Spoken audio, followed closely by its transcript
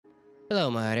Hello,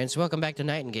 my audience. Welcome back to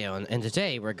Nightingale, and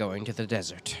today we're going to the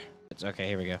desert. It's okay,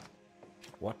 here we go.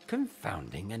 What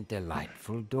confounding and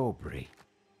delightful daubry.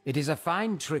 It is a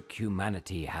fine trick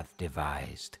humanity hath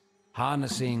devised,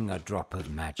 harnessing a drop of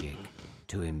magic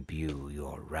to imbue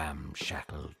your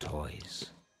ramshackle toys.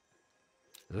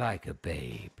 Like a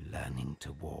babe learning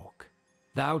to walk,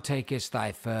 thou takest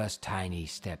thy first tiny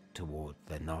step toward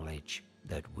the knowledge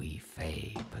that we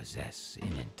Fae possess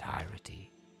in entirety.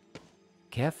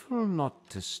 Careful not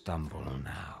to stumble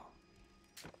now.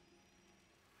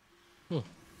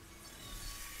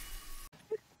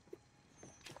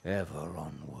 Ever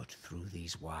onward through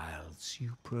these wilds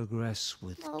you progress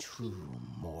with true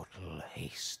mortal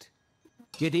haste.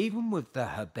 Yet even with the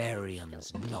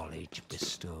herbarian's knowledge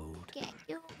bestowed,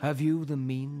 have you the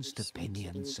means to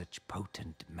pinion such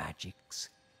potent magics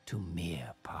to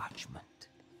mere parchment?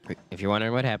 If you're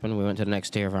wondering what happened, we went to the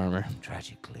next tier of armor.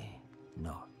 Tragically,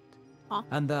 not. Huh?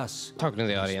 And thus, Talking to the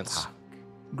this audience. park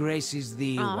graces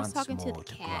thee once talking to more the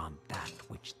to cat. grant that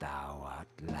which thou art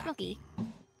Smokey.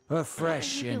 lacking. A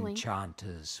fresh What are you doing?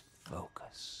 enchanter's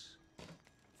focus.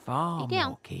 Far Lay down.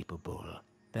 more capable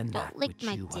than Don't that lick which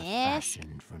my you have desk.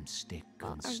 fashioned from stick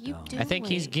What and are you stone. doing? I think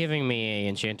he's giving me a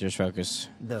enchanter's focus.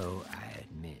 Though I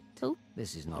admit, Who?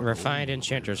 this is not Refined all you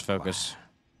enchanter's will focus. require.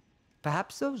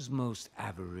 Perhaps those most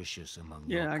avaricious among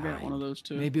your Yeah, I got kind one of those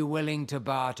too. may be willing to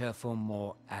barter for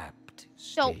more apt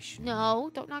Don't. station. No,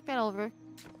 don't knock that over.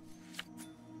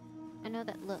 I know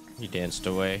that look. He danced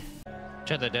away.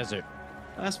 To the desert.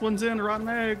 Last one's in, rotten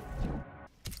egg.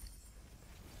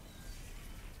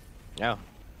 Oh.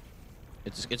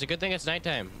 It's a good thing it's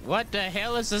nighttime. What the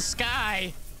hell is the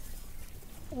sky?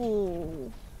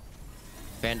 Ooh.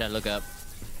 Panda, look up.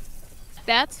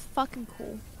 That's fucking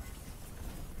cool.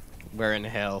 We're in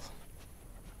hell.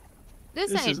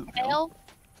 This This ain't isn't hell. hell.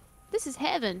 This is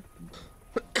heaven.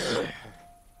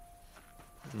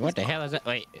 What the hell is that?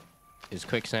 Wait. Is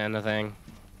quicksand a thing?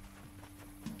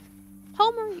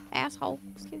 Homer, you asshole.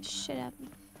 Scared the shit out of me.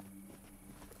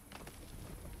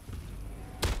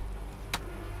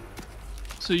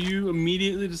 So you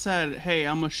immediately decided, hey,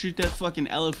 I'm gonna shoot that fucking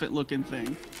elephant looking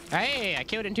thing. Hey, I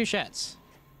killed it in 2 shots.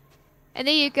 And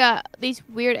then you got these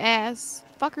weird ass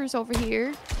fuckers over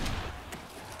here.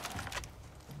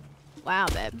 Wow,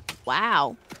 babe.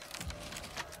 Wow.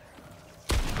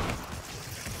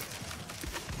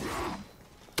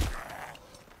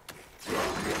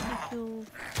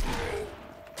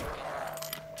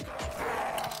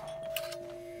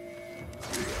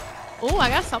 Oh, I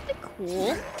got something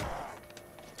cool.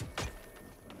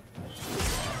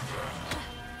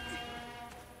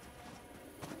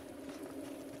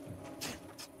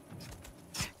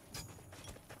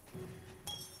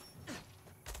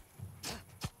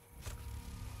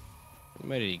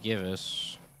 What did he give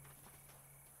us?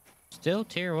 Still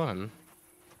tier 1.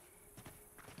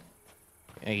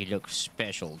 And he looks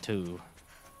special too.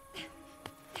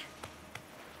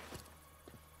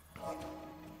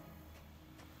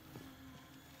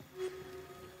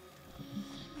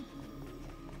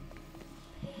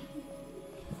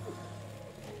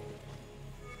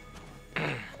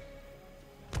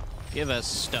 Give us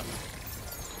stuff.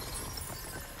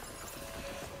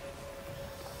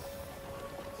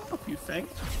 Help you, Fang.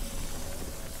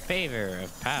 Favor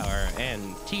of power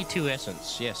and T2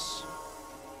 essence. Yes,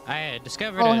 I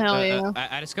discovered. Oh, hell yeah.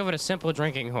 I discovered a simple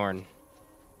drinking horn.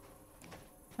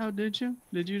 How did you?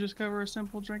 Did you discover a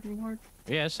simple drinking horn?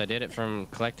 Yes, I did it from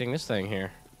collecting this thing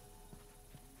here.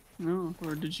 No.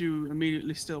 Or did you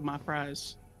immediately steal my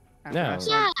prize? After No. I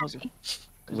solved the puzzle?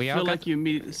 We I all feel got- like you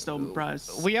immediately stole my prize.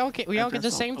 We all get After I the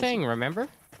solved same the thing. puzzle. Remember?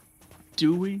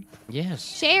 Do we? Yes.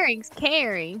 Sharing's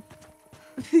caring.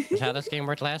 That's how this game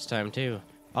worked last time too.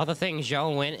 All the things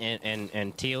y'all went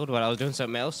and tealed while I was doing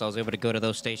something else, I was able to go to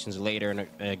those stations later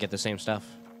and get the same stuff.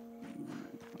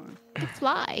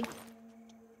 Fly.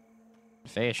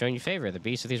 Faye, showing you favor. The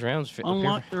beast of these rounds.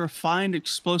 Unlock the refined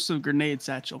explosive grenade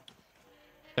satchel.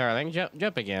 Darling,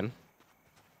 jump again.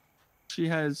 She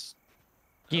has.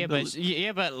 Yeah,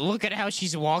 but look at how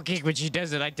she's walking when she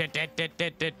does it. Like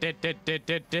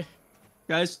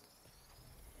Guys,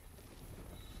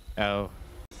 Oh,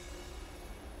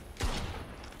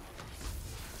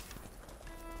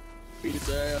 beat its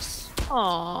ass.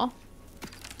 Aw.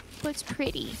 What's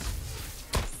pretty?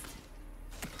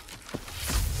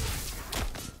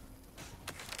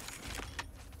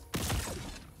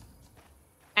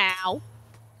 Ow.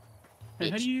 Hey,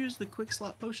 how Bitch. do you use the quick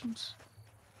slot potions?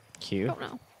 Q. Don't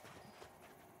know.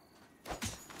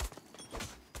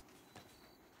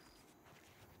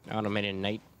 Automated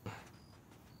night.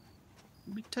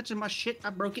 You be touching my shit, I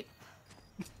broke it.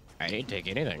 I didn't take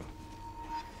anything.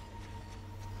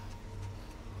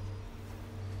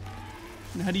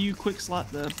 And how do you quick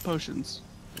slot the potions?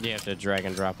 You have to drag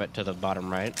and drop it to the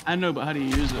bottom right. I know, but how do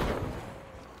you use it?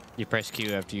 You press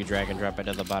Q after you drag and drop it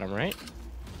to the bottom right.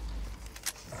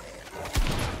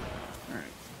 Alright,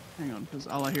 hang on, because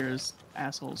all I hear is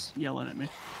assholes yelling at me.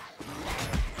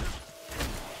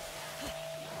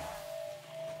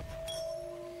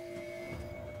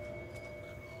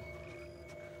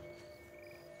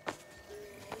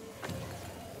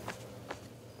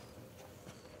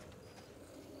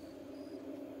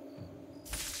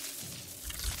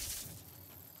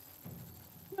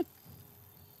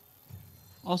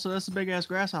 Also, that's a big ass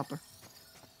grasshopper.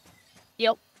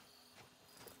 Yep.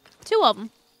 2 of them.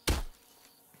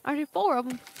 Actually, 4 of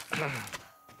them.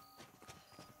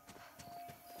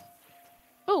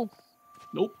 Oh.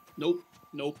 Nope, nope,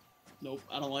 nope, nope.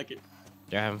 I don't like it.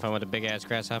 You're having fun with a big ass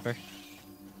grasshopper?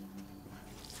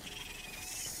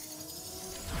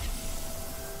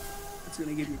 It's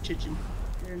gonna give you chichen,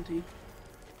 guarantee.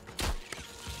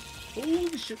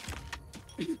 Holy shit.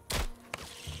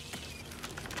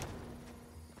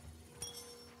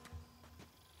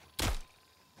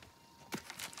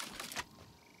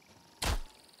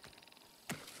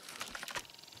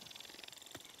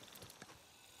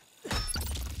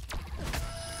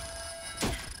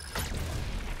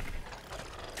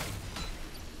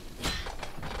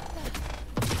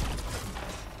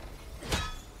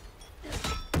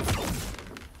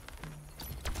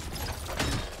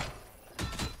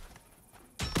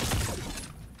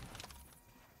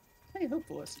 Hey,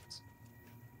 hopeful essence.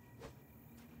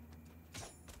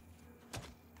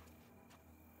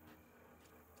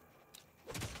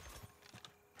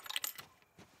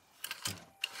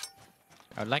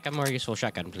 I'd like a more useful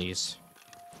shotgun, please.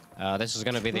 This is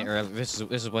gonna be the early. This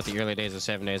is what the early days of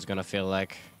 7 days is gonna feel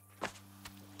like.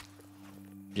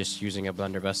 Just using a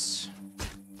blunderbuss.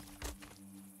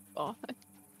 Oh.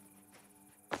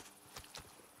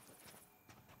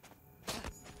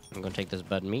 I'm gonna take this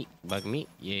bug meat.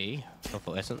 Yay.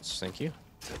 Purple essence, thank you.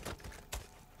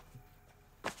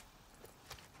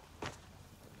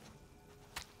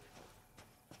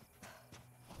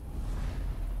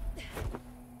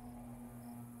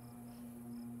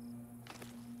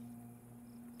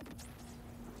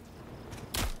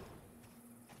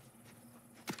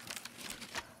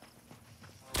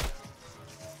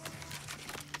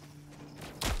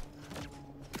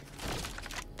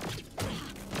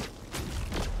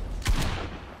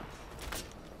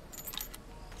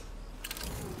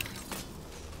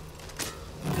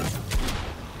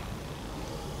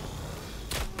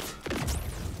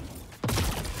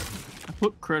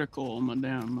 Put critical on my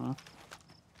damn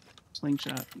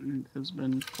slingshot, and it has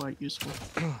been quite useful.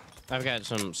 I've got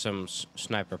some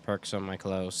sniper perks on my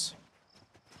clothes.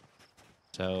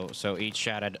 So each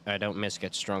shot I don't miss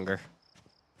gets stronger.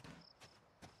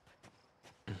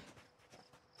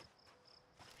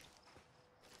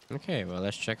 Okay, well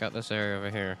let's check out this area over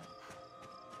here.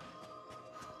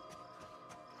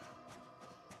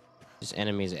 There's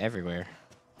enemies everywhere.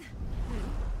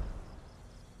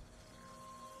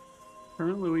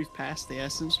 Currently, we've passed the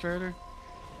essence trader.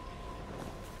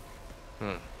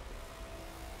 Hmm.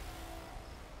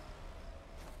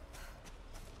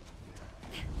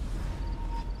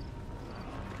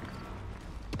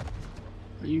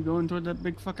 Are you going toward that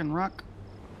big fucking rock?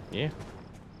 Yeah.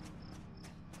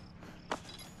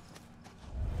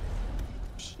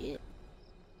 Shit.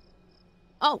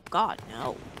 Oh, God,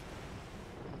 no.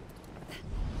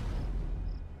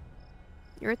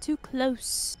 You're too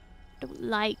close. Don't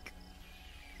like.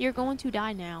 You're going to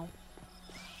die now.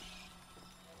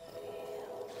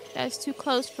 That's too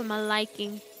close for my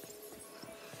liking.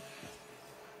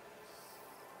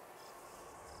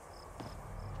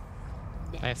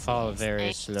 I fall Yes, very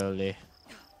thanks. slowly.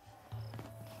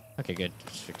 Okay, good.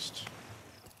 It's fixed.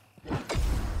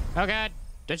 Oh god!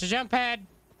 There's a jump pad!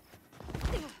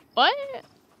 What?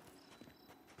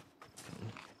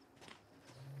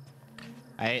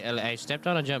 I stepped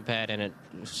on a jump pad and it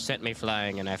sent me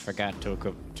flying and I forgot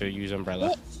to use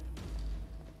umbrella.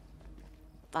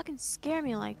 Fucking scare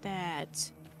me like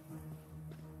that.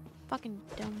 Fucking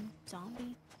dumb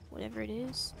zombie. Whatever it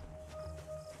is.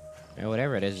 Yeah,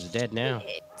 whatever it is dead now.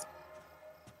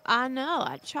 I know.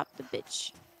 I chopped the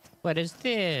bitch. What is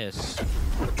this?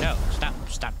 No,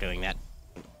 stop doing that.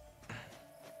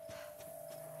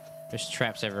 There's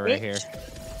traps everywhere here.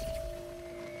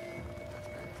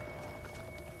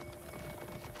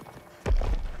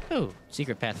 Ooh,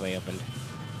 secret pathway opened.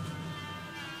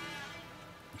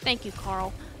 Thank you,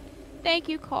 Carl. Thank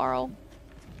you, Carl.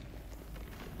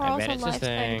 I Carl's bet a it's this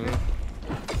thing.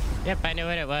 lifesaver. Yep, I knew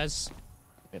what it was.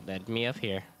 It led me up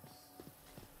here.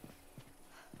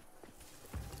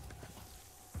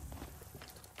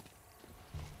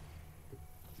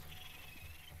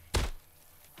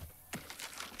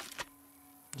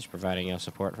 Just providing you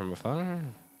support from afar.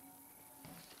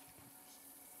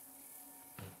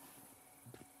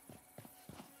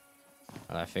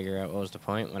 Will I figure out what was the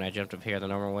point when I jumped up here the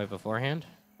normal way beforehand?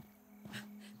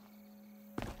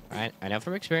 I know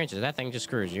from experience that thing just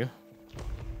screws you.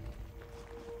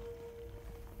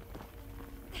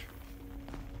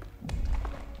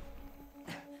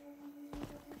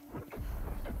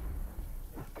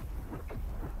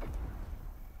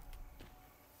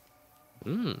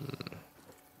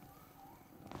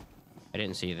 I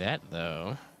didn't see that,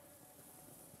 though.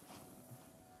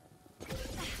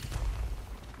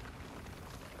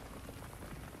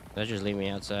 That just leave me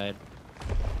outside.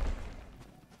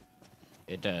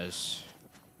 It does.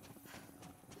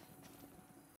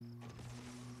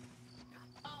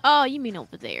 Oh, you mean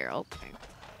over there? Okay.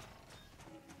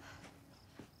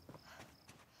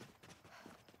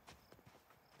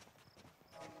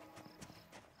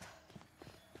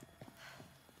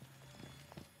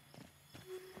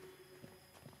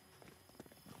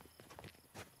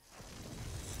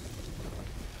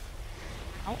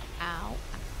 Ow, ow,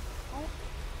 ow.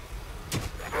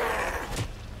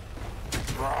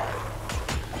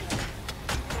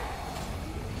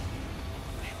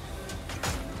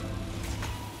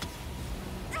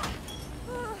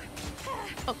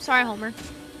 Oh, sorry, Homer.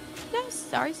 No,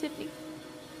 sorry, Sydney.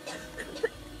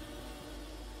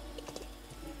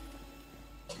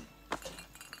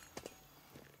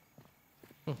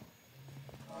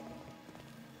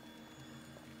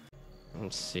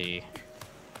 Let's see.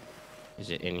 Is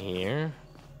it in here?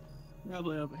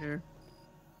 Probably over here.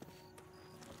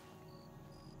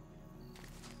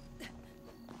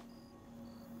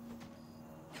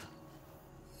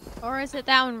 Or is it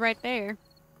that one right there?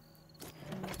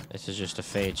 This is just a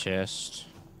fade chest.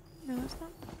 No, it's not.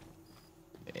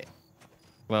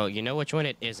 Well, you know which one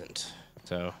it isn't.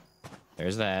 So,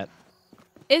 there's that.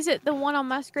 Is it the one on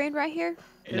my screen right here?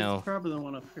 No. It's probably the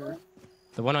one up here.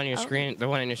 The one on your Oh. screen. The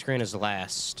one on your screen is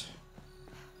last.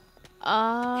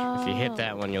 Oh. If you hit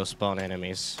that one, you'll spawn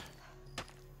enemies.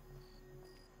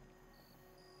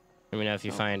 Let me know if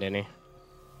you find any.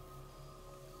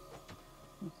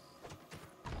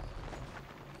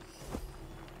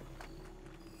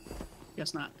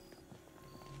 Guess not.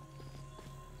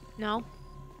 No.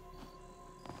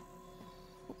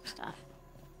 Stop.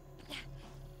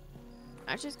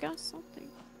 I just got something.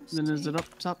 Let's Then is see. it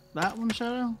up top that one,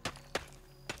 Shadow?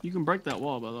 You can break that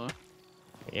wall, by the way.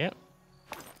 Yep.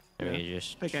 Let me Yeah.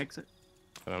 just. Pickaxe it.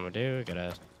 What I'm gonna do?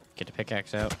 Gotta get the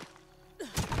pickaxe out.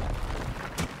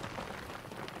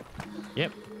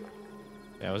 Yep.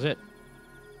 That was it.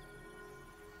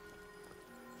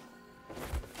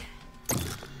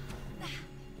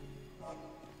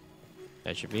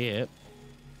 That should be it.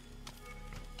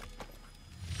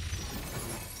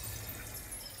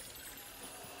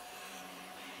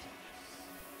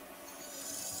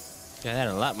 Yeah, that had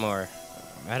a lot more.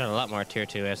 I had a lot more tier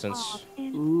 2 essence. Aw,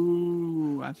 man.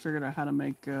 Ooh, I figured out how to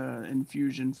make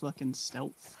infusion fucking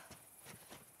stealth.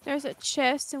 There's a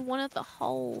chest in one of the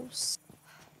holes.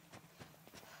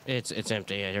 It's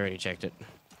empty. I already checked it.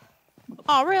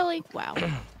 Oh, really? Wow.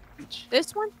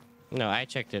 This one? No, I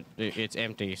checked it. It's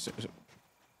empty.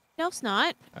 No, it's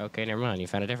not. Okay, never mind. You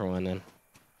found a different one then.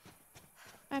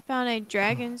 I found a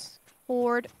Dragon's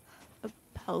Horde, a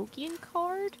Pogian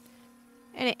card,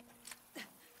 and an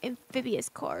Amphibious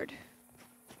card.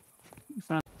 You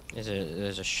found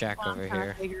There's a shack Well, I'm over trying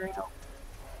here. to figure it out.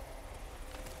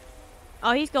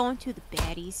 Oh, he's going to the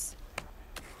baddies.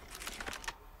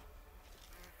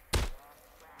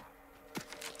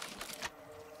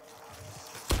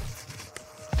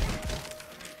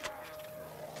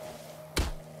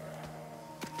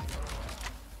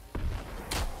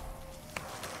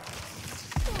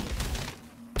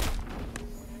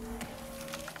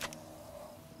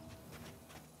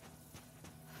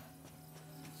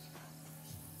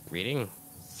 Reading?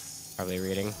 Probably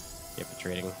reading. Yep, it's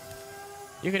reading.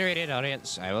 You can read it,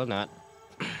 audience. I will not.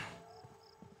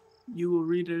 You will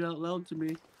read it out loud to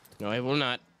me. No, I will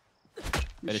not. That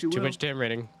Yes, is you too will. much damn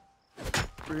reading.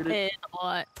 Read it.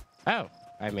 What? Oh,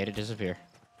 I made it disappear.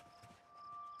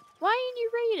 Why didn't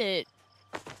you read it?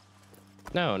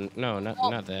 No,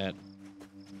 not that.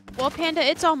 Well, Panda,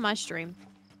 it's on my stream.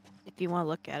 If you want to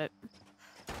look at it.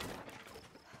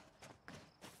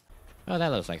 Oh, that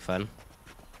looks like fun.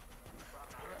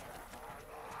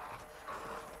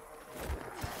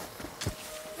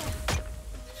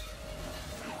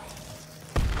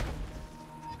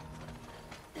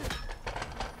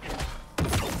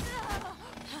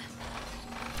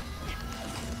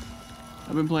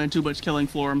 I've been playing too much Killing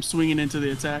Floor. I'm swinging into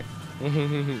the attack.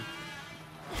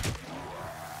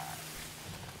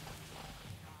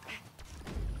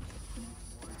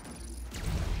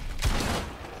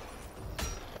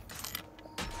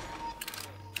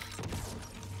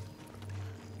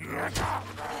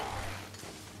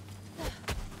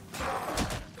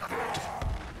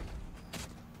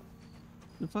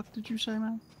 The fuck did you say,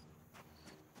 man?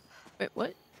 Wait,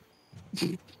 what?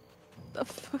 The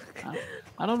fuck?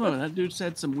 I don't know. That dude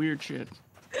said some weird shit.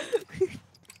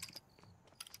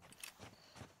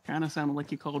 Kind of sounded like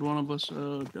he called one of us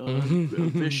a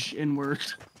fish N-word.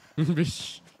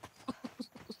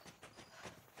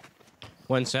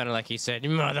 One sounded like he said,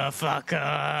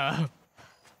 "Motherfucker."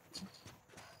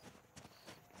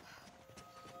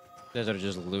 Those are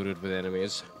just looted with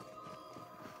enemies.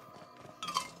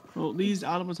 Well, these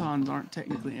automatons aren't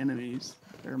technically enemies.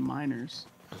 They're miners.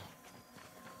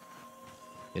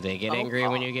 Do they get angry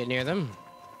when you get near them?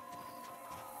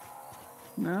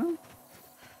 No?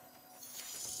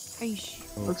 Are you sure?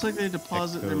 Looks like they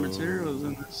deposit their materials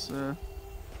in this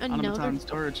automaton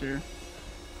storage here.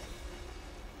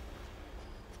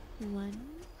 1,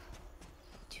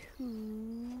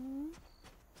 2,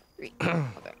 3.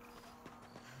 Okay.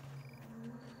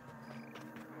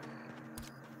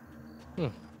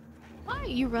 Why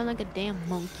you run like a damn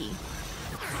monkey?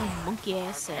 A monkey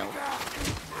ass self.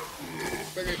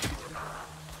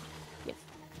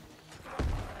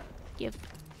 Give.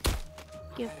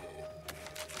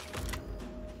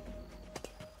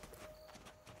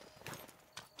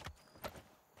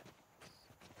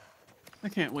 I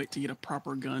can't wait to get a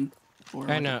proper gun. Or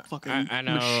I like know. a fucking I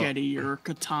know. machete or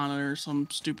katana or some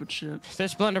stupid shit.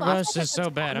 This blunderbuss is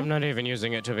so bad, I'm not even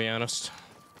using it, to be honest.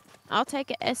 I'll take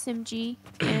an SMG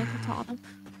and a katana.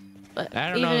 But I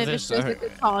don't even know if if this. it's just a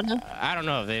katana. I don't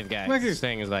know if they've got Right here.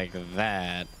 things like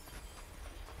that.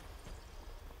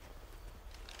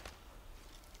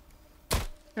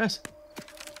 Guys,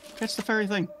 catch the fairy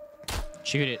thing.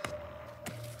 Shoot it.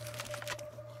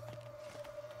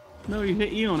 No, you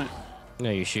hit E on it. No,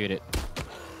 you shoot it.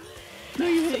 No,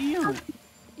 you hit E on it.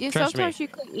 Yeah, Trust sometimes me. you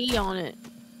click E on it.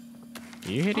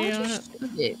 You hit it I'll on it? just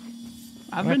shoot it.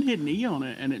 I've been hitting E on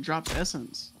it and it drops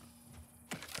essence.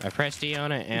 I pressed E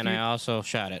on it and I also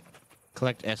shot it.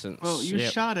 Collect essence. Well, you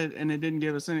Yep. shot it and it didn't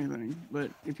give us anything.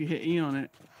 But if you hit E on it,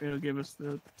 it'll give us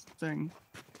the thing.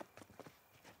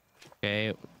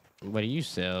 Okay, what do you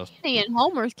sell? And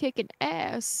Homer's kicking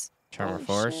ass. Charmer Oh,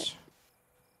 Force. shit.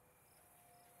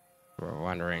 We're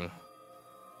wondering.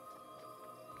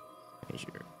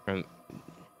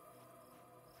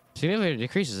 Significantly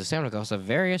decreases the stamina cost of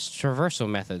various traversal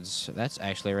methods. That's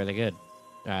actually really good.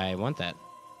 I want that.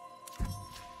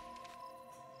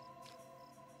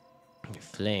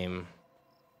 Flame.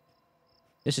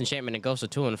 This enchantment engulfs a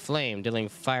tool in flame, dealing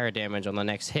fire damage on the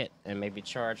next hit, and may be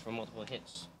charged for multiple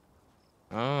hits.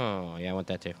 Oh, yeah, I want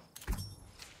that too.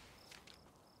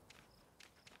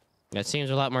 That seems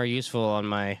a lot more useful on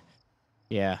my...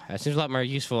 Yeah, that seems a lot more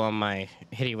useful on my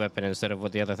hitty weapon instead of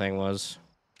what the other thing was.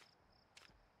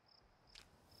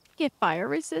 Get fire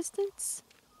resistance?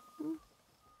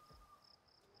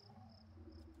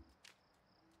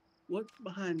 What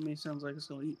behind me sounds like it's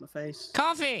gonna eat my face?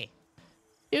 Coffee!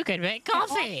 You can make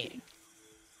coffee!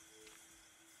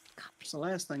 It's the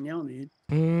last thing y'all need.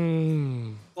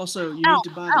 Mmm. Also, you need to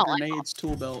buy the grenades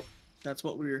tool belt. That's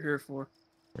what we were here for.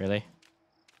 Really?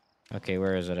 Okay,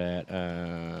 where is it at?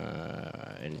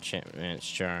 Enchantments,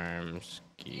 charms,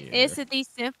 gear. Is it the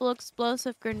simple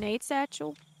explosive grenade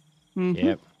satchel? Mhm.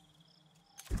 Yep.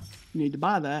 You need to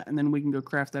buy that, and then we can go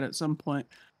craft that at some point.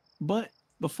 But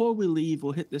before we leave,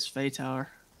 we'll hit this Fey Tower.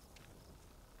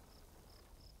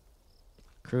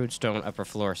 Crude stone upper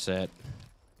floor set.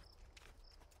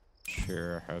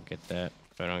 Sure, I'll get that.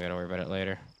 But I don't gotta worry about it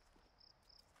later.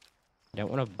 I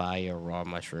don't want to buy your raw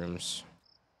mushrooms.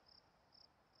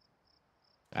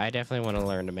 I definitely want to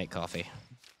learn to make coffee.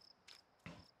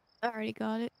 I already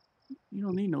got it. You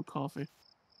don't need no coffee.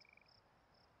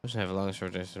 Doesn't have a long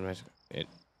short distance. It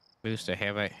boosts a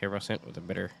hairball scent with a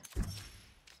bitter.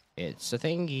 It's a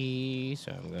thingy,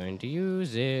 so I'm going to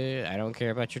use it. I don't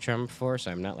care about your charm force.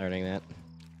 I'm not learning that.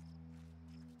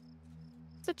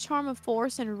 The charm of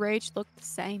force and rage look the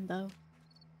same though.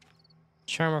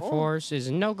 Charm of force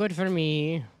is no good for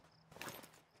me.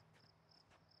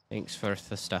 Thanks for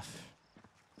the stuff.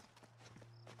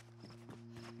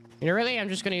 You know, really, I'm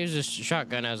just gonna use this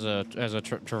shotgun as a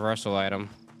traversal item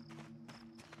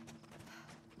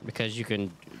because you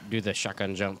can do the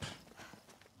shotgun jump.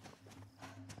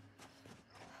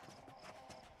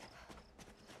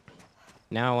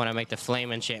 Now I want to make the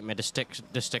flame enchantment to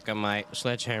stick on my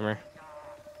sledgehammer.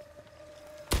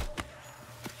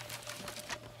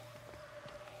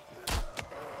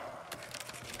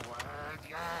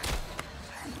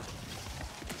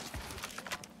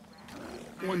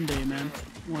 One day, man.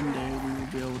 One day we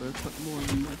will be able to put more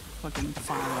than like fucking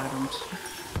 5 items.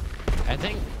 I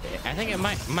think it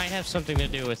might have something to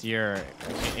do with your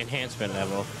enhancement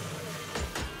level.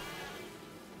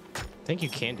 I think you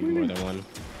can do more than one.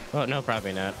 Oh no,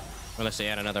 probably not. Unless they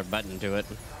add another button to it.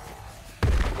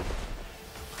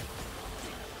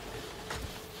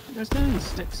 You guys got any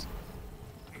sticks?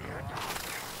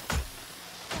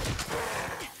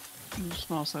 There's a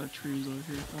small set of trees over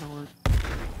here. That'll work.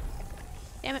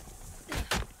 Damn it.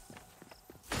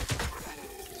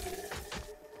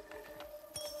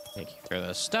 Thank you for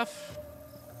the stuff.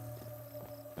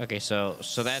 Okay, so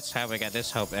that's how we got this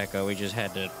hope echo. We just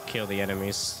had to kill the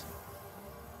enemies.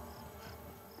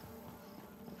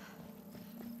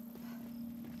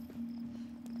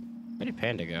 Where did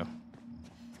Panda go?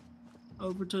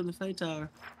 Over to the Fey Tower.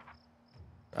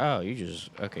 Oh, you just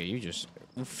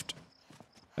oofed.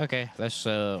 Okay, let's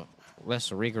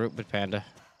regroup with Panda.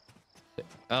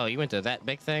 Oh, you went to that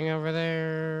big thing over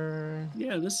there?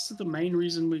 Yeah, this is the main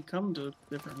reason we come to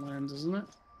different lands, isn't it?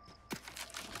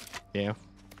 Yeah.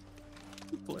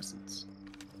 Blessings.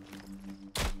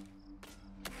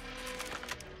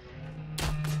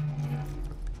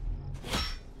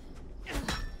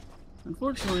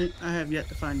 Unfortunately, I have yet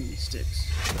to find any sticks.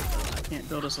 I can't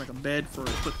build us like a bed for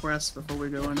a quick rest before we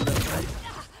go into that fight.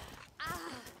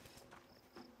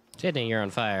 Sydney, you're on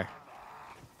fire.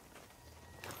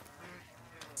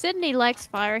 Sydney likes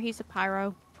fire. He's a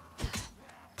pyro.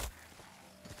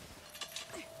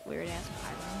 Weird ass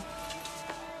pyro.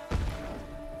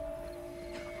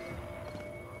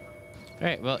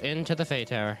 Alright, well, into the Fey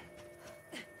Tower.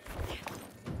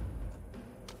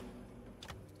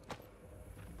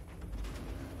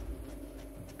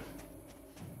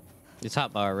 The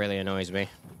top bar really annoys me.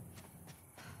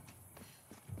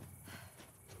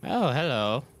 Oh,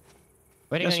 hello.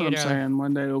 Waiting That's on what you, I'm darling. saying.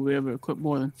 One day we'll be able to equip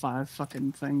more than 5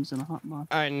 fucking things in a hot mod.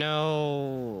 I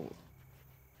know.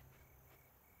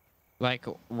 Like,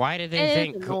 why did they It is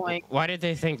think? annoying. Why did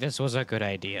they think this was a good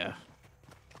idea?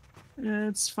 Yeah,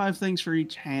 it's 5 things for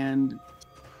each hand,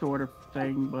 sort of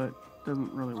thing, but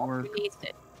doesn't really work.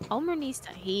 Homer needs to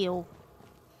heal.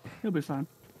 He'll be fine.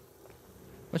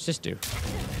 What's this do?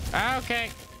 Okay,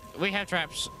 we have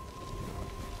traps.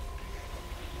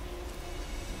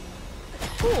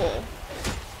 Cool.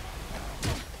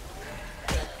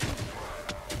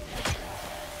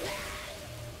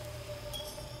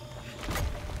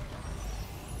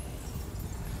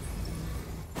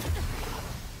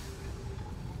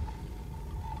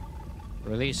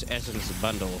 Release essence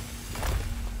bundle.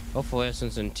 Hopeful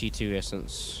essence and T2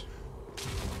 essence.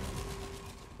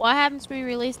 What happens when we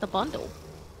release the bundle?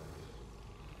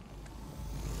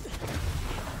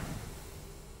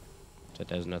 That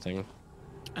does nothing.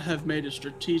 I have made a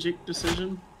strategic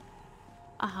decision.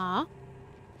 Uh-huh.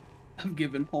 I've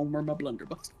given Homer my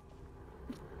blunderbuss.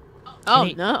 Oh,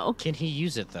 he- no. Can he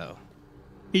use it though?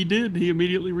 He did. He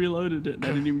immediately reloaded it, and I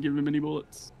didn't even give him any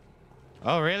bullets.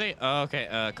 Oh, really? Oh, okay.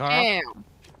 Carl. Damn.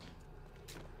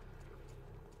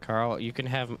 Carl, you can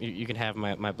have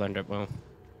my blender. Well,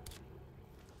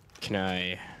 can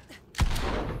I?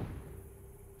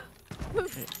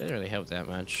 It doesn't really help that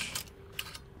much.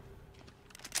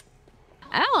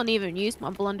 I don't even use my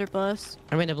blunderbuss.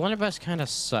 I mean, the blunderbuss kind of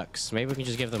sucks. Maybe we can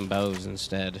just give them bows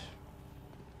instead.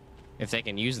 If they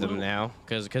can use them now,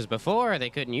 because before they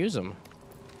couldn't use them.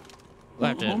 We'll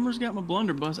have to- Homer's got my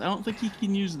blunderbuss. I don't think he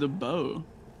can use the bow.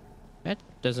 That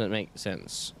doesn't make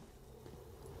sense.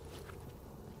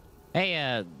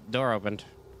 Hey, door opened.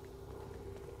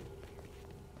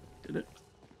 Did it?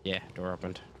 Yeah, door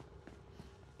opened.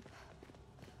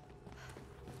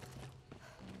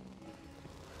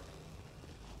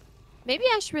 Maybe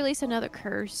I should release another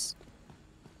curse.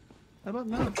 How about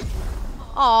now?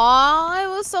 Aw, it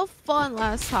was so fun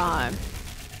last time.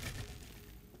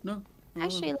 No. I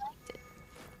actually liked it.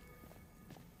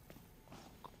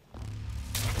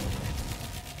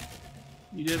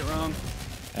 You did it wrong.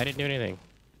 I didn't do anything.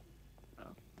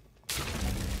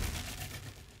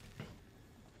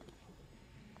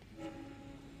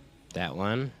 That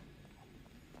one.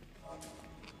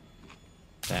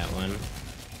 That one.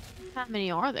 How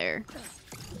many are there?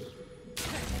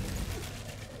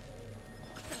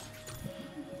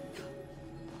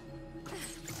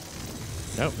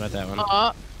 Nope, not that one.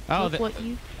 Oh, Oh, what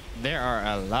you? there are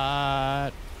a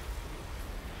lot.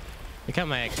 Become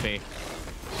my XP.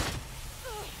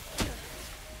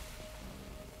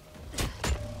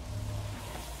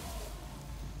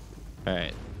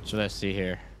 Alright, so let's see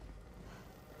here.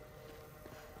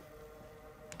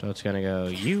 So it's gonna go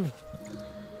you.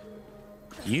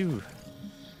 You.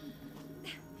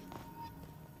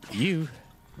 You.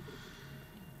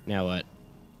 Now what?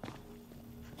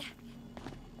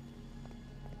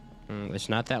 It's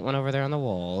not that one over there on the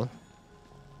wall.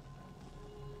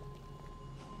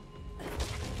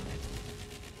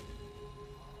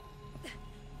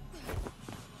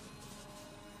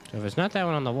 So if it's not that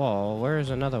one on the wall, where's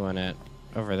another one at?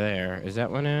 Over there. Is that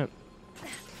one it?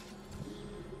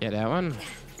 Yeah, that one?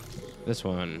 This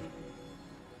one.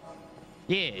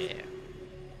 Yeah.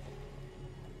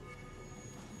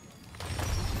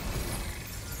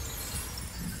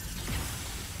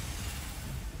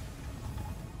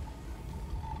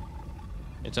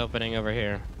 It's opening over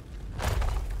here.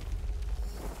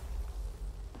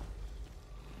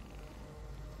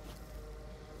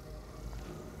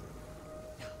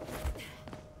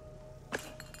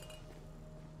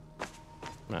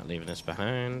 Not leaving this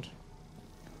behind.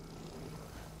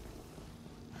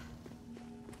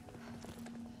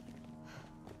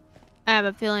 I have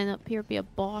a feeling up here be a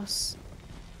boss.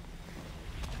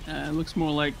 It looks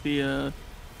more like the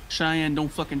Cheyenne don't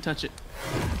fucking touch it.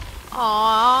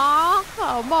 Aww,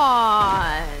 come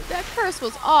on. That curse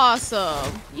was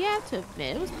awesome. You have to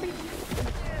admit, it was pretty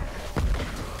good.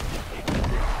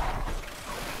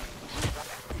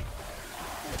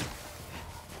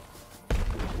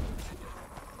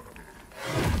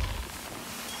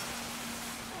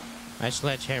 My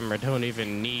sledgehammer don't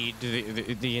even need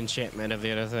the enchantment of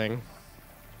the other thing.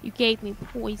 You gave me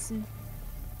poison.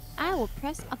 I will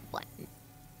press a button.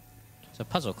 It's a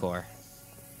puzzle core.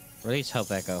 Release Hope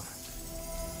Echo.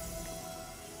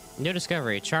 New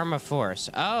discovery, Charm of Force.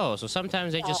 Oh, so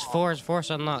sometimes they just force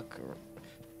unlock.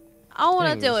 I want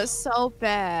to do things. it so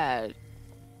bad.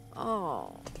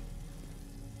 Oh.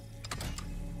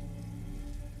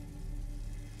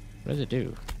 What does it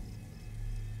do?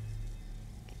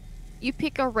 You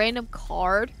pick a random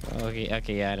card.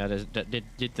 Okay, yeah, no,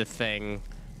 did the thing.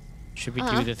 Should we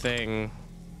do the thing?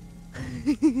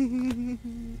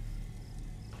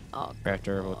 Oh, Craft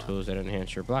durable tools that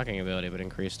enhance your blocking ability but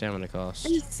increase stamina cost.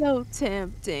 it's so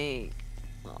tempting.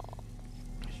 Oh,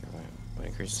 Sure, what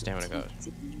increases stamina cost?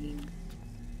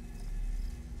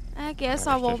 I guess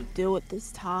I won't do it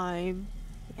this time.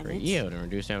 Damn For it. yield and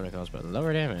reduce stamina cost but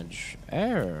lower damage.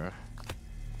 Error.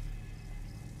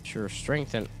 Sure,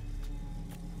 strengthen.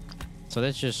 So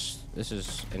this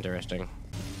is interesting.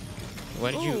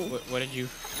 What did you? Ooh. What did you?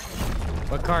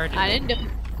 What card? I didn't do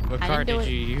it. What I card didn't did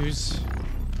do you use?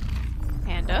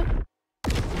 Panda.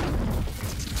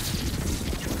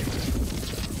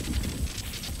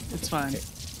 It's fine.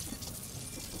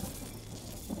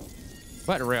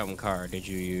 What realm card did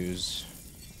you use?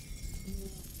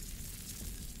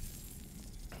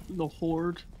 The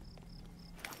Horde.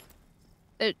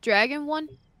 The dragon one?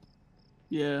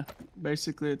 Yeah,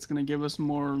 basically it's gonna give us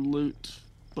more loot,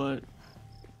 but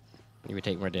You would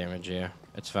take more damage, yeah.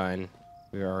 It's fine.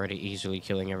 We were already easily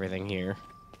killing everything here.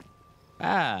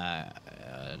 The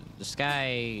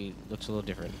sky looks a little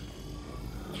different.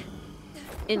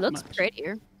 It looks much.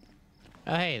 prettier.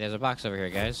 Oh, hey, there's a box over here,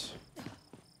 guys.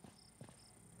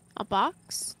 A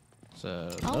box? It's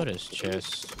a Oh. lotus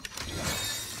chest.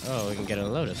 Oh, we can get a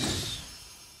lotus.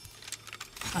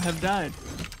 I have died.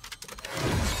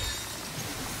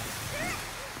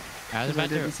 I was 'Cause I about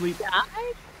to. didn't sleep.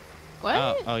 Died?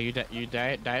 What? Oh, you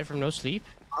died from no sleep?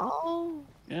 Oh.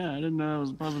 Yeah, I didn't know that was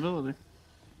a possibility.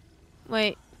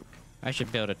 Wait. I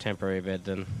should build a temporary bed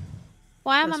then.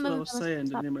 Why am That's I what I moving? was from the saying.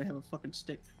 Did top? anybody have a fucking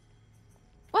stick?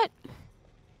 What?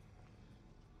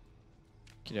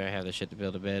 Do I have the shit to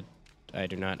build a bed? I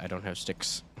do not. I don't have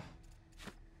sticks.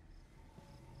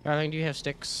 Darling, do you have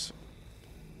sticks?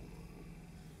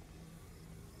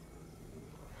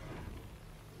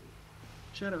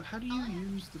 Shadow, how do you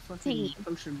use the fucking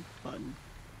potion button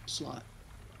slot?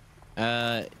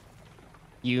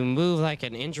 You move like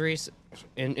an injury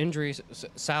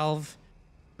salve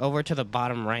over to the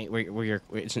bottom right where you're.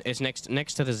 It's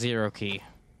next to the 0 key.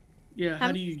 Yeah,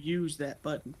 how do you use that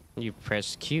button? You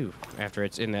press Q after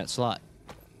it's in that slot.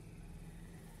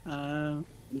 Uh,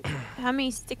 How many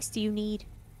sticks do you need?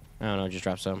 I don't know. Just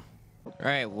drop some. All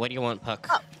right. What do you want, Puck?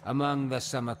 Among the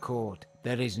summer court,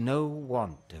 there is no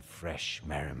want of fresh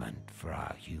merriment for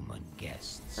our human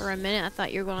guests. For a minute, I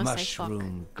thought you were going to say fuck.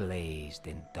 Mushroom glazed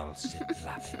in dulcet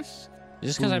lapis.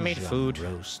 Just because I made Oolong food.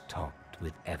 roast topped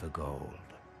with evergold.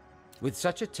 With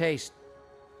such a taste,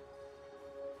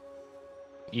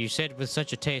 You said with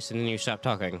such a taste, and then you stopped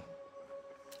talking.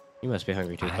 You must be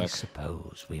hungry too, I Puck.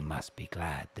 suppose we must be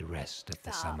glad the rest of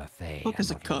the summer fae Puck are is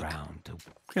a not cook. around to...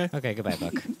 okay. Okay, goodbye,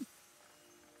 Puck.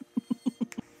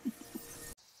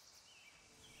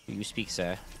 You speak,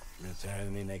 sir.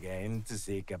 Returning again to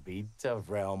seek a bit of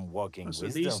realm walking Oh, so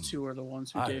wisdom. these two are the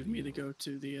ones who gave me to go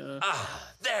to the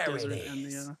There desert it and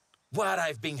is. the What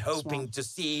I've been hoping swamp. to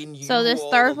see in you So this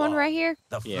all third one along. right here?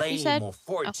 The Yeah. flame You said? of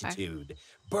fortitude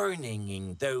burning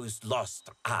in those lost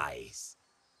eyes.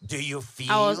 Do you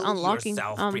I was feel unlocking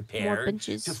yourself more prepared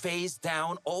benches. to face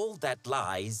down all that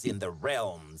lies in the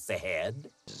realms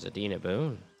ahead? Zadina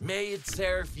Boone. May it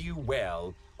serve you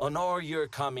well on all your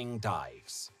coming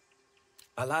dives.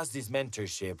 Alas, this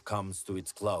mentorship comes to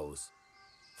its close,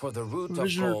 for the root of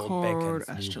Visioner gold card,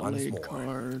 beckons me once astrolabe more.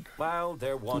 card. While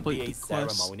there won't be Complete a the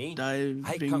quest, ceremony, I diving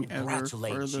ever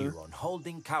congratulate further. you on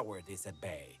holding cowardice at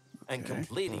bay and Okay.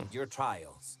 completing your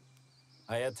trials.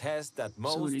 I attest that So we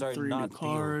most need are 3 new not built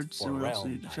cards, for and we also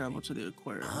realm need to travel to diving. the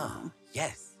aquarium. Ah,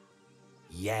 yes.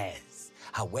 Yes.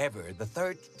 However, the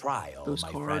third trial, Those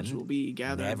my cards friend, will be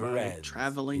gathered never by ends.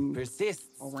 traveling It persists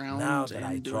around now that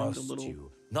I and doing the trust little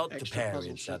you, not to extra puzzle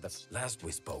perish at the shits. last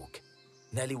we spoke.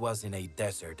 Nelly was in a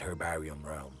desert herbarium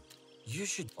realm. You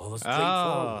should follow Oh.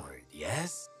 straightforward,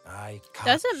 yes?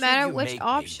 Doesn't should matter you which make me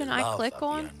option the I love click of the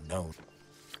on. unknown.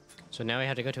 So now we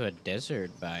have to go to a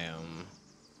desert biome.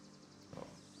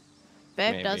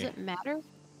 Bev, Maybe. doesn't matter.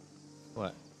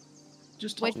 What?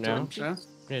 Just Which talk No. to him, one? Chef.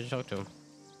 Yeah, just talk to him.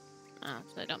 Oh,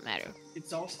 so it don't matter.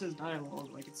 Exhaustive dialogue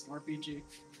like it's an RPG.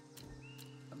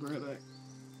 I'll be right back.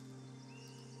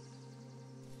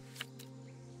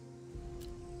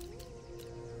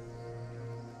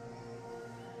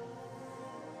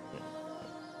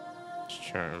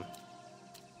 Charm.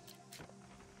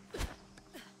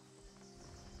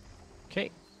 Okay.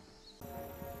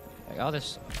 Like all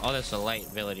this light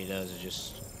ability does is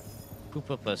just poop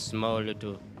up a small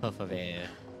little puff of air.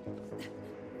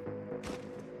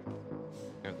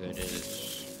 How good is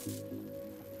it?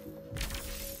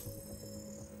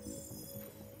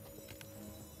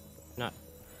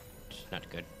 Not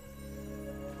good.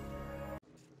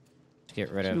 Let's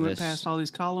get rid So of we went this. past all these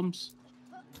columns.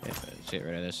 Yeah, let's get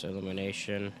rid of this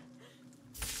illumination.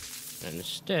 And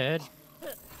instead,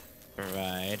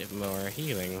 provide more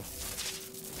healing.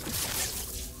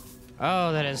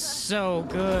 Oh, that is so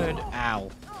good.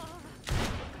 Ow.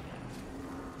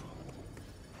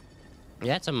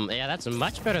 Yeah, that's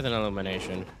much better than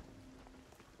illumination.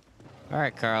 All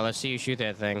right, Carl, let's see you shoot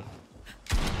that thing.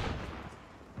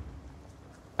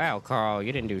 Wow, Carl,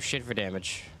 you didn't do shit for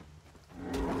damage.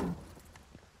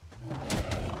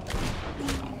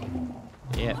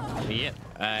 Yep.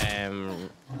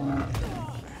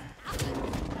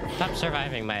 Stop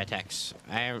surviving my attacks.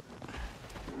 Okay,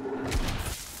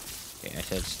 I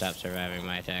said stop surviving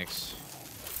my attacks.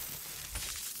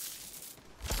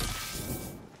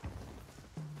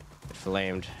 It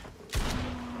flamed.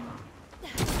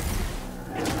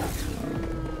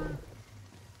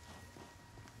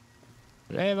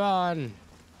 Flame on!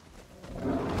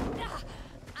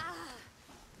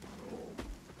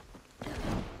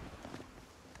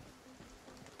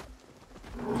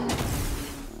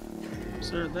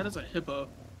 Sir, that is a hippo.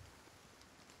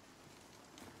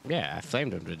 Yeah, I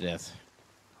flamed him to death.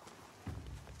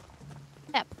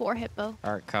 That poor hippo.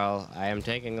 Alright, Carl, I am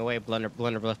taking away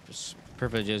blunderbuss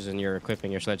privileges and you're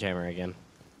equipping your sledgehammer again.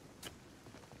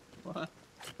 What?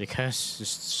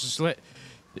 Because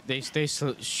they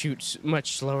shoot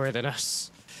much slower than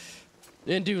us.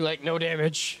 And do like no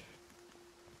damage.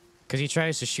 Because he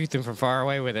tries to shoot them from far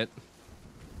away with it.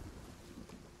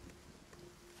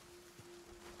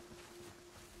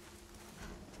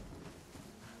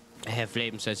 I have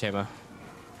flame sledgehammer.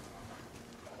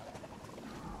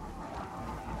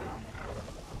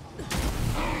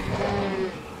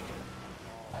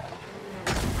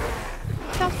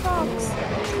 The frogs.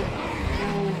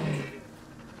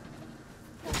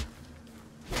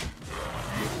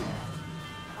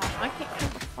 Oh, I can't kill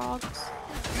the frogs.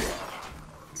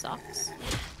 Sucks.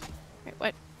 Wait,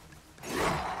 what?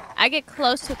 I get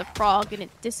close to the frog and it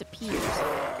disappears.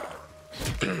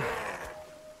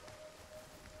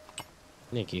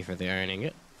 Thank you for the ironing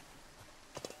it.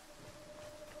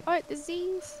 What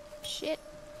disease? Shit.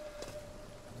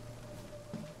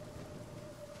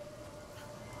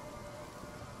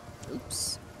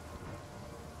 Oops.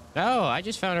 Oh, I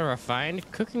just found a refined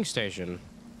cooking station.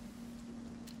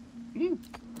 Can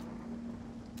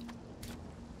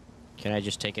I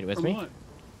just take it with For me? what?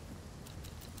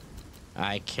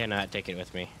 I cannot take it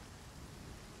with me.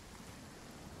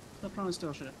 Stop trying to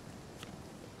steal shit.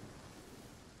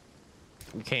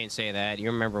 You can't say that. You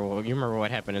remember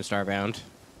what happened in Starbound?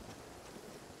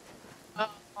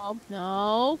 Oh,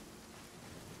 no.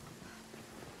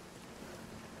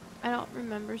 I don't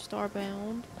remember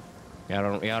Starbound.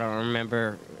 Y'all don't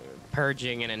remember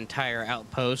purging an entire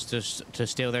outpost to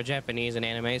steal their Japanese and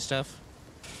anime stuff?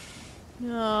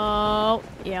 No.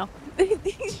 Yeah. I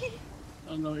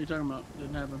don't know what you're talking about.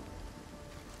 Didn't happen.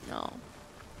 No.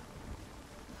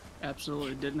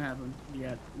 Absolutely didn't happen.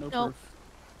 Yet. No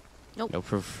Nope.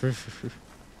 proof. No proof.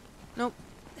 Nope.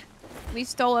 We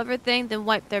stole everything, then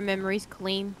wiped their memories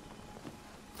clean.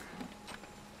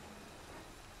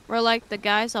 We're like the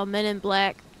guys on Men in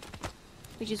Black.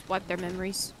 We just wipe their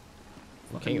memories.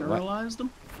 Fucking Can't neuralize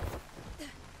them.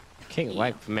 Can't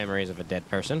wipe memories of a dead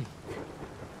person.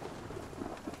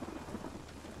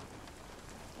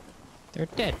 They're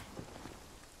dead.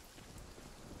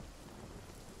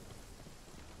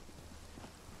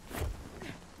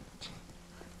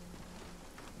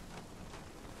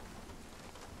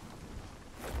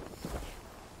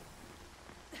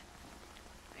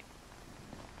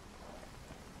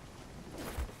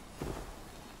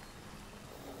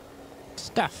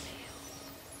 Stuff.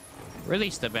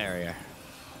 Release the barrier.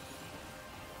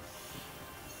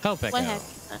 Help Echo. What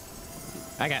happened?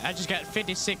 I just got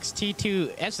 56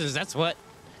 T2 S's. That's what.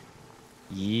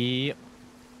 Yep.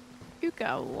 You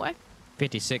got what?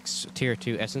 56 tier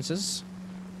 2 essences.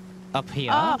 Up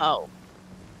here. Oh.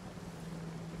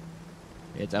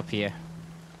 It's up here.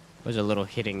 There's a little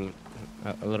hidden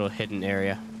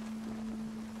area.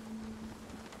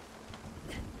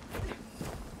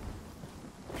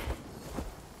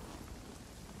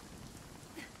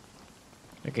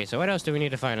 Okay, so what else do we need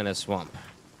to find in this swamp?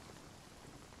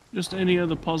 Just any of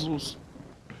the puzzles.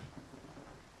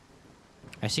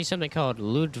 I see something called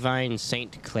Ludwine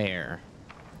St. Clair.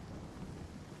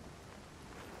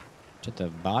 It's at the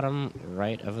bottom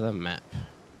right of the map.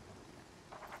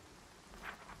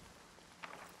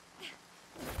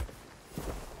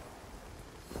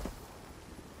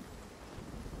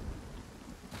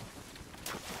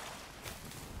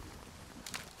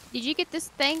 Did you get this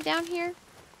thing down here?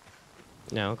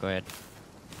 No, go ahead.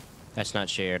 That's not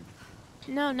shared.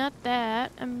 No, not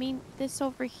that. I mean, this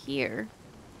over here.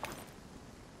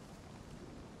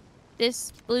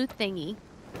 This blue thingy.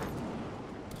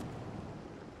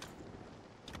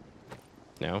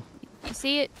 No. You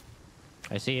see it?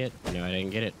 I see it. No, I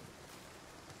didn't get it.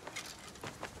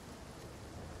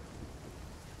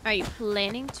 Are you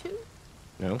planning to?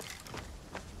 No.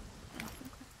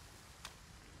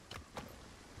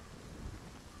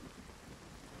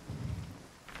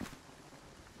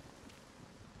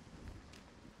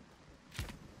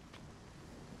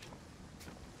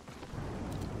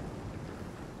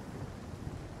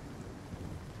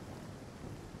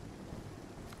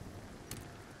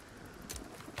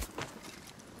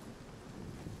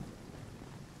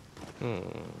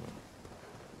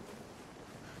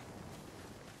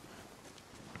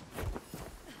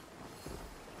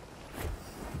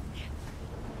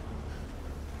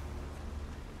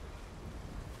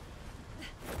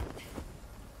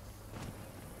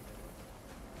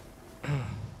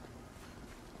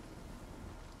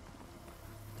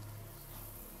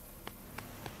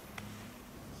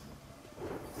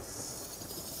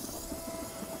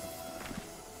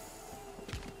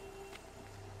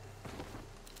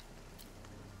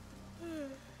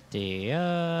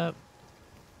 Yep.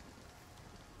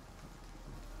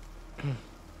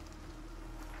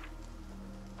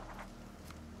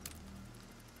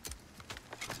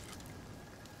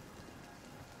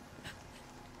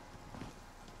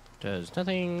 Does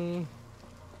nothing.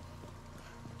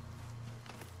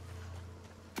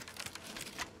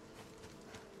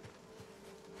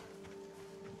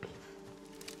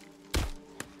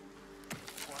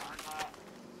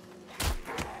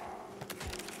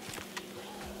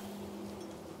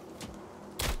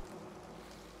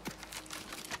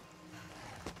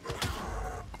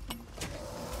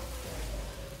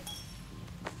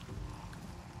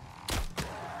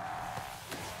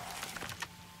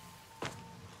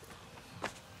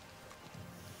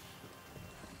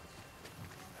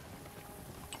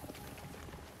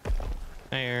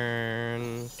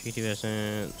 Iron, T2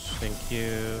 essence, thank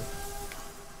you.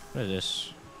 What is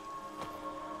this?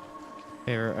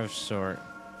 Pair of sort.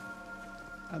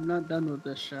 I'm not done with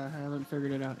this shit. I haven't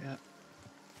figured it out yet.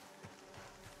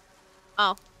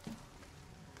 Oh.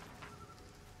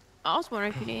 I was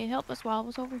wondering if you needed help us while I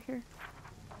was over here.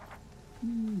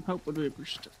 Hope would be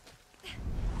appreciated.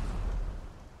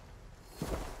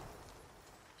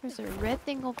 There's a red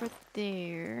thing over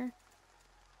there.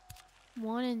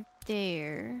 One in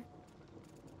there.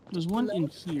 There's one in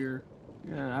here.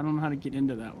 Yeah, I don't know how to get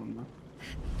into that one though.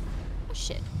 Oh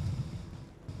shit.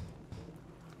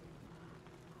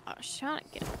 I was trying to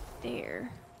get up there.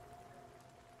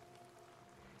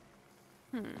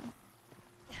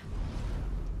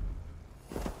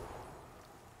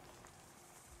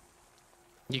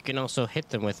 You can also hit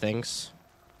them with things.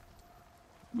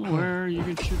 Where you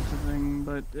can shoot the thing,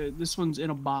 but this one's in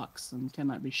a box and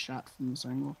cannot be shot from this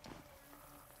angle.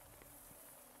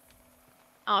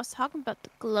 I was talking about the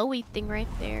glowy thing right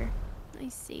there. I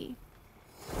see.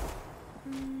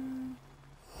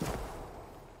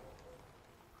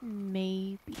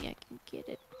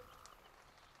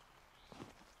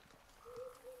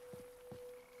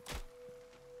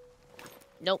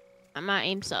 My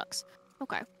aim sucks.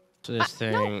 Okay. So this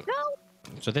No, thing, no.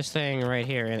 so this thing right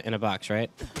here in a box, right?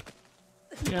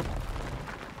 Yep.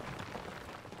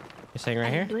 This thing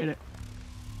right here. Hit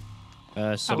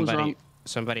it.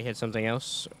 Somebody hit something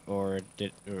else, or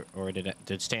did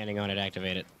standing on it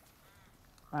activate it?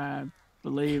 I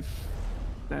believe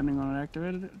standing on it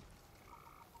activated it.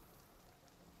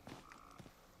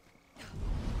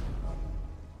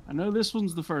 I know this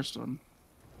one's the first one.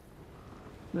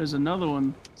 There's another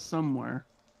one somewhere.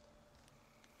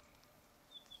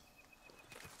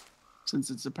 Since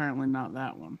it's apparently not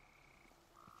that one.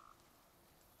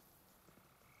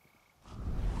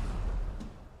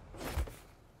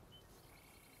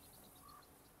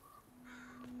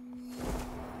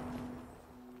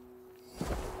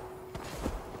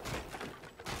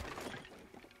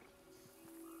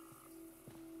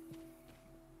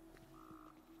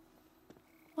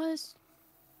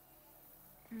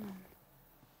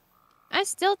 I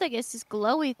still think it's this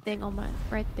glowy thing on my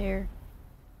right there.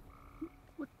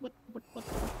 What?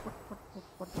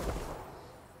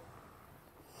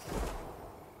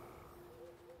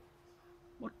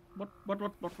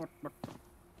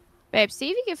 Babe, see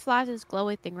if you can fly to this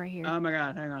glowy thing right here. Oh my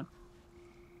god, hang on.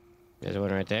 There's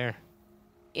one right there.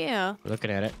 Yeah. Looking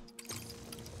at it.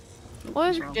 What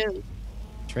does What's it wrong? do?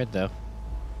 It's red though.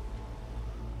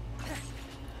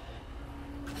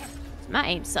 My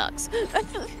aim sucks.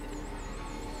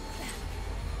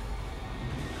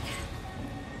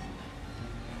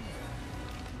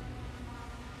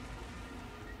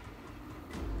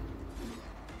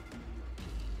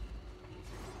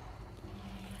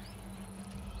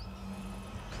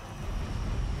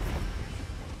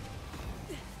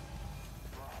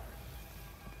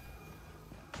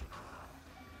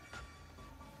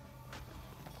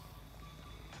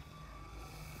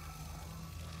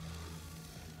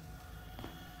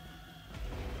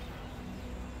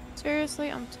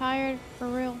 Seriously, I'm tired. For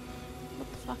real.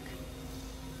 What the fuck?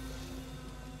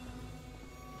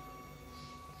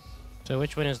 So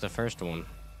which one is the first one?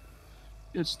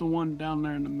 It's the one down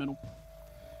there in the middle.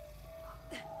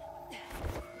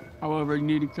 However, you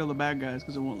need to kill the bad guys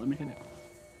because it won't let me hit it.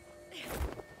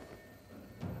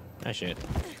 Ah, shit.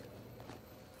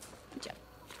 Good job.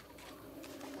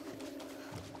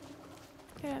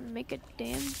 Gotta make a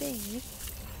damn thing.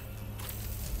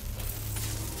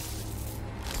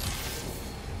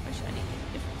 I need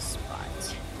a different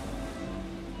spot.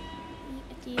 Need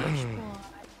a different spot.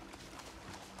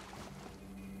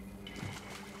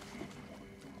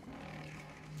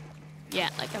 Yeah,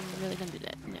 like I'm really gonna do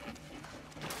that. No.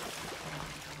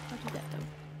 I'll do that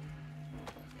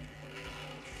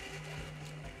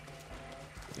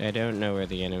though. I don't know where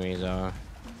the enemies are.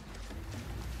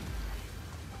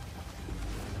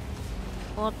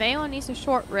 Well, if anyone needs a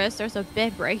short rest, there's a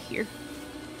bed right here.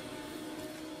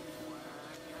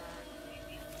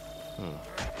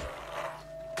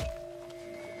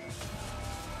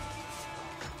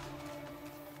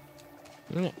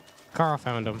 Carl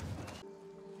found him.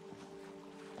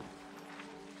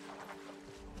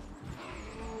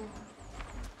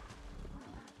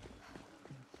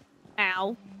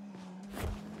 Ow.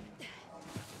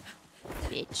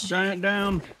 Bitch. Giant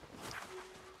down.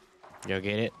 Go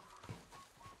get it.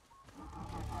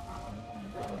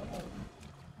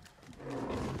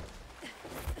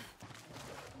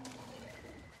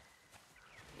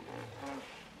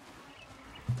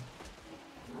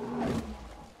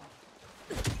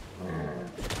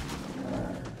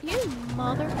 You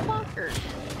motherfucker.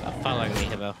 Following me,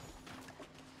 Hibbo.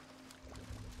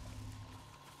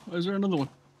 Oh, is there another one?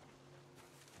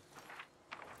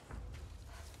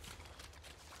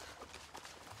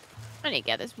 I need to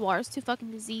get this water. It's too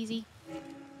fucking diseasey.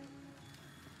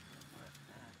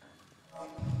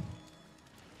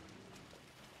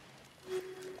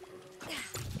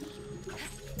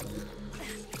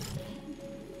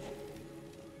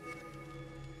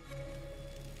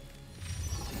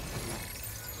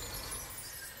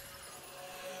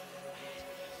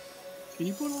 Can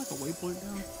you put like a waypoint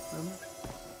down? Remember?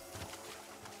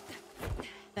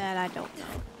 That I don't know.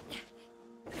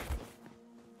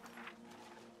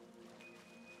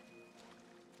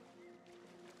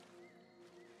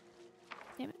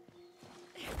 Damn it.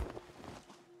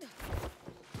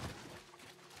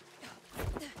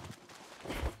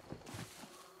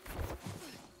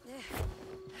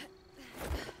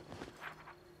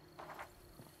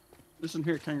 Listen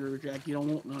here, Kangaroo Jack. You don't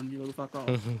want none. You go the fuck off.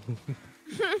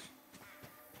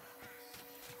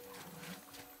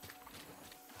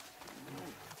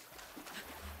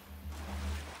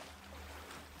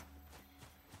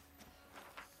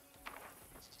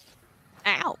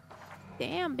 Ow.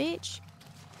 Damn, bitch.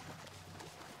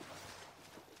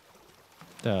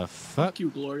 The fuck? Fuck you,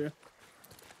 Gloria.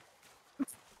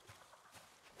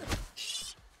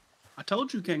 I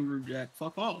told you, Kangaroo Jack,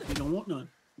 fuck off. You don't want none.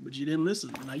 But you didn't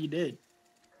listen. Now you did.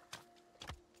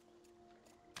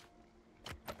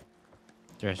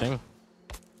 Interesting.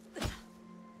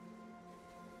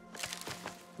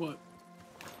 What?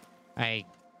 I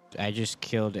just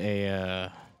killed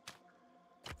a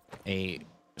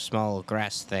small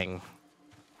grass thing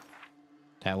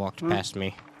that walked past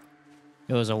me.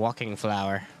 It was a walking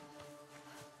flower.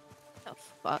 The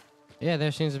fuck? Yeah,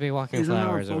 there seems to be walking Isn't that a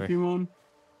flowers over here. Pokemon?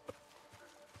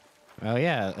 Oh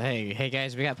yeah, hey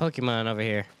guys, we got Pokemon over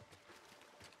here.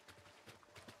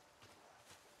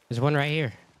 There's one right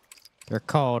here. They're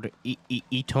called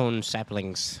Etone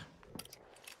saplings.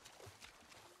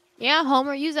 Yeah,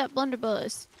 Homer, use that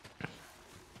blunderbuss.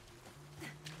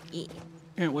 Yeah.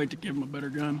 Can't wait to give him a better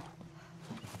gun.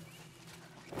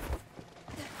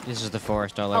 This is the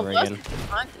forest all I over was again.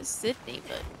 fun to Sydney,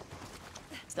 but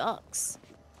it sucks.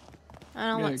 I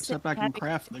don't Yeah, want except Sydney I can having-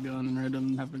 craft the gun and I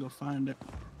don't have to go find it.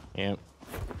 Yep.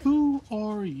 Who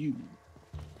are you?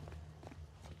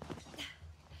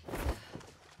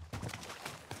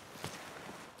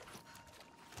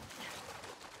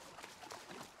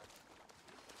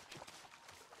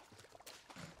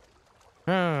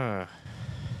 Ah.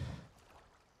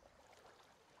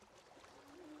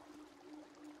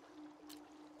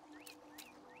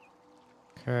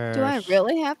 Do I Curse.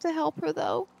 really have to help her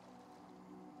though?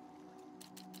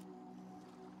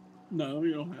 No,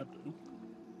 you don't have to.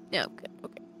 Yeah, okay,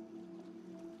 okay.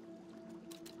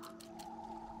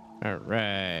 All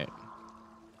right.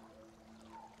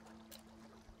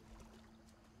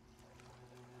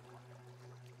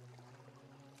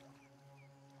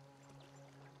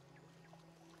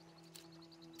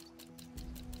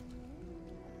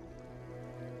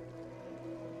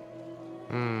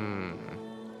 Hmm.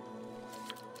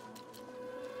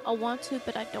 I want to,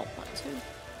 but I don't want to.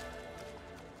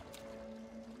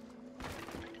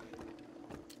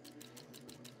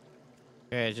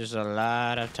 Okay, just a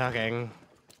lot of talking.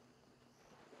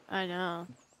 I know.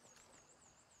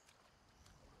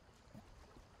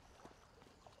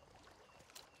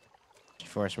 She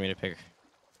forced me to pick.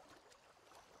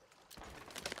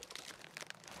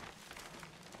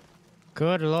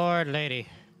 Good lord, lady.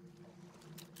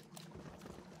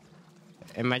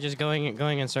 Am I just going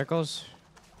in circles?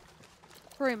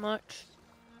 Pretty much.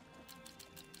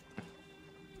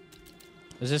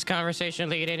 Does this conversation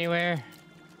lead anywhere?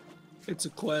 It's a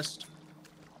quest.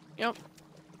 Yep.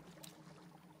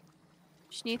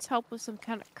 She needs help with some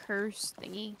kind of curse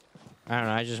thingy. I don't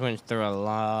know. I just went through a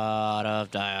lot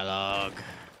of dialogue.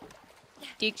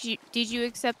 Did you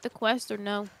accept the quest or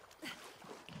no?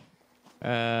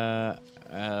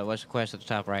 What's the quest at the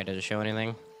top right? Does it show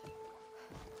anything?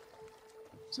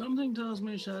 Something tells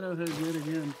me Shadow has yet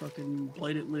again fucking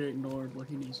blatantly ignored what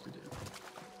he needs to do.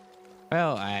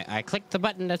 Well, I clicked the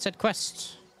button that said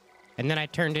quest, and then I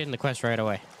turned in the quest right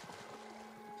away.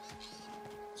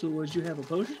 So, would you have a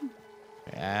potion?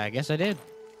 I guess I did.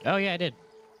 Oh yeah, I did.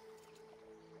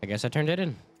 I guess I turned it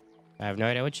in. I have no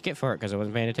idea what you get for it because I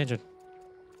wasn't paying attention.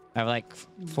 I have like Did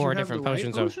you four have different the right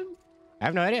potions. potion? I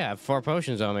have no idea. I have 4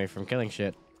 potions on me from killing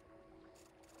shit.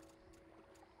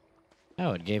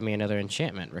 Oh, it gave me another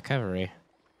enchantment, recovery.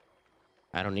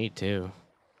 I don't need to.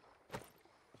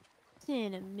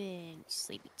 Cinnamon,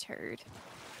 sleepy turd.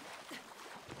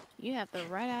 You have the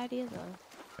right idea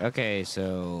though. Okay,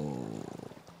 so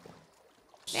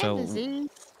Fantasy.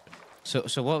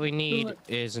 so what we need like-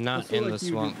 is I not feel in like the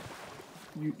you swamp.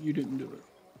 You didn't do it.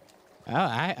 Oh,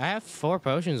 I have 4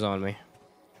 potions on me.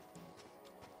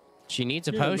 She needs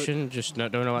a Yeah, but potion, just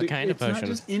don't know what kind of It's not potion.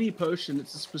 just any potion,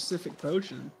 it's a specific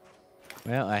potion.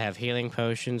 Well, I have healing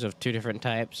potions of 2 different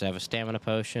types. I have a stamina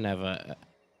potion. I have a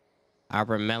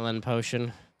arbor melon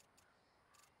potion.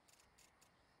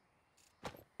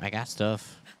 I got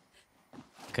stuff.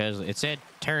 Because it said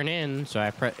turn in, so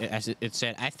it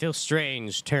said I feel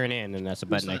strange, turn in, and that's a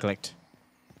button I that? clicked.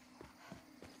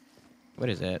 What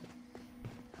is that?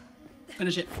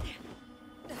 Finish it.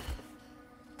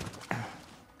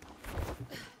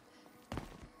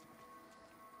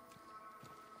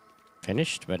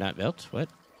 Finished, but not built? What?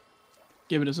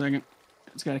 Give it a second.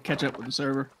 It's got to catch up with the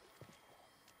server.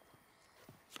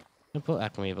 Simple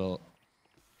alchemy bolt.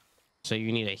 So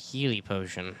you need a Healy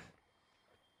potion.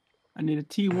 I need a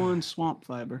T1 swamp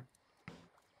fiber.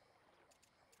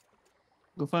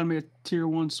 Go find me a tier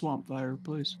 1 swamp fiber,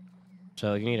 please.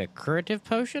 So you need a curative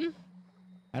potion?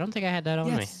 I don't think I had that on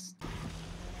me. Yes.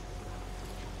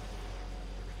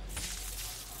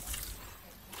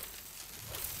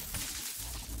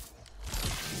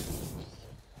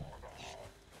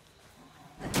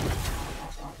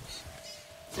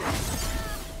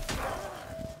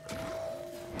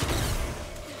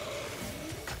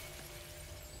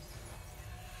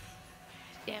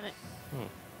 Damn it.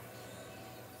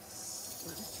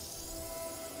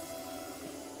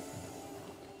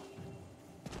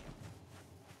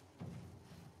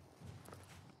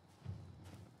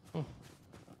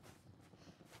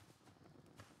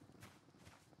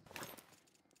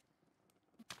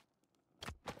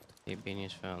 The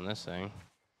Beanies found this thing.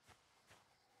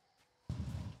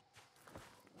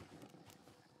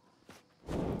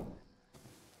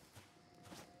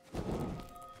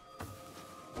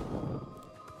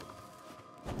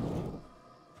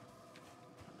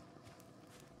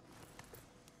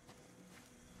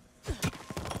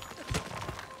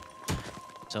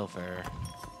 Sulfur.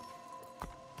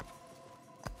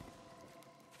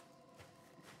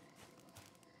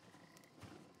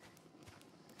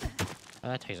 Oh,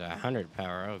 that takes 100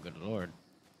 power. Oh, good lord.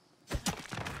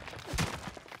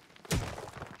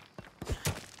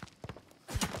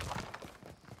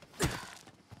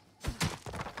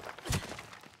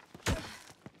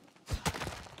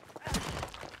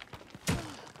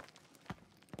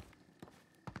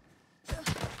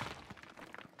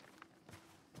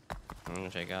 I'm gonna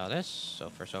take all this.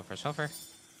 Sulfur, sulfur, sulfur.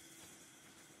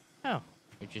 Oh,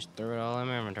 we just threw it all in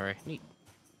my inventory. Neat.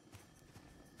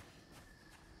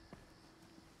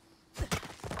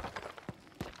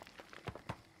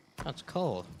 Oh, it's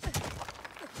cold.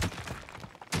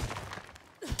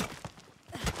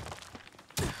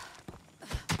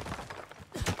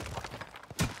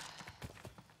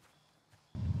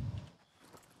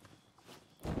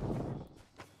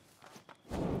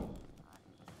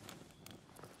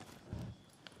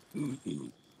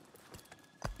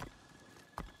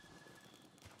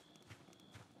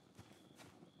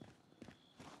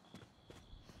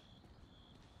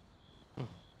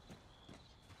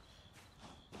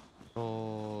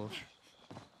 Coal.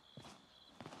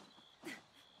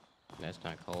 That's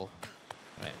not coal.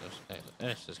 Right,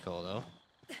 this is coal though.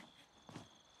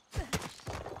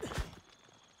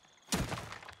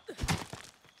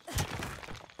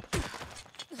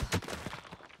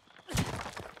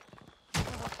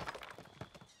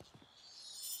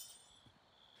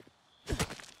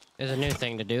 There's a new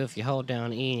thing to do. If you hold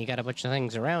down E and you got a bunch of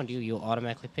things around you, you'll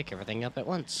automatically pick everything up at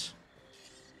once.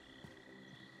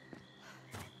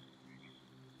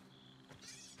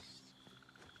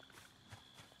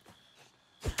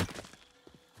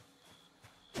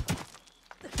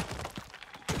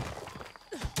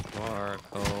 More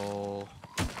coal.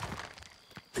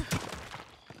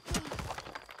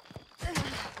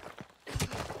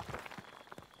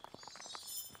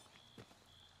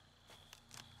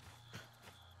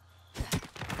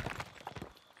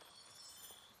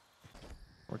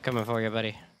 We're coming for you,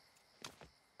 buddy.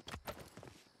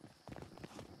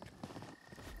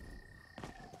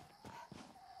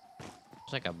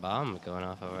 There's like a bomb going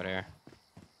off over there.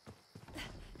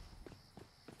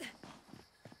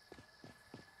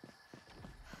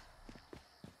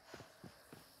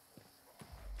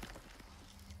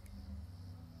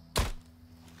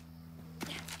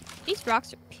 These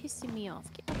rocks are pissing me off.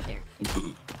 Get up there.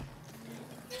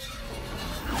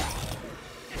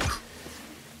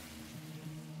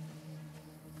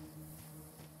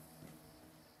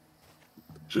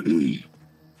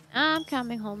 I'm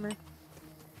coming, Homer.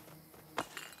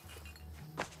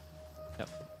 Yep.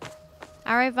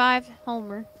 I revived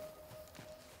Homer.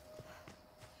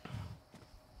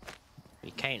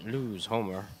 You can't lose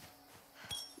Homer.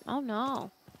 Oh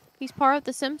no. He's part of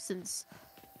the Simpsons.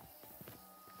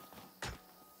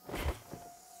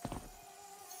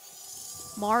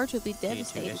 Marge will be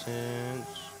devastated.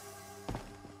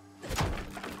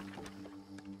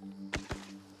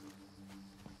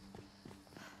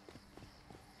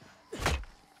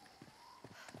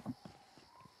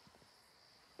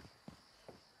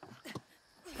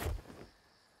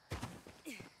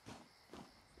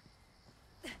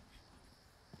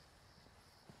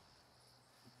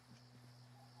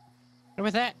 And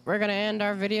with that, we're gonna end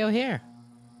our video here.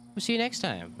 We'll see you next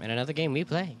time in another game we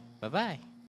play. Bye-bye.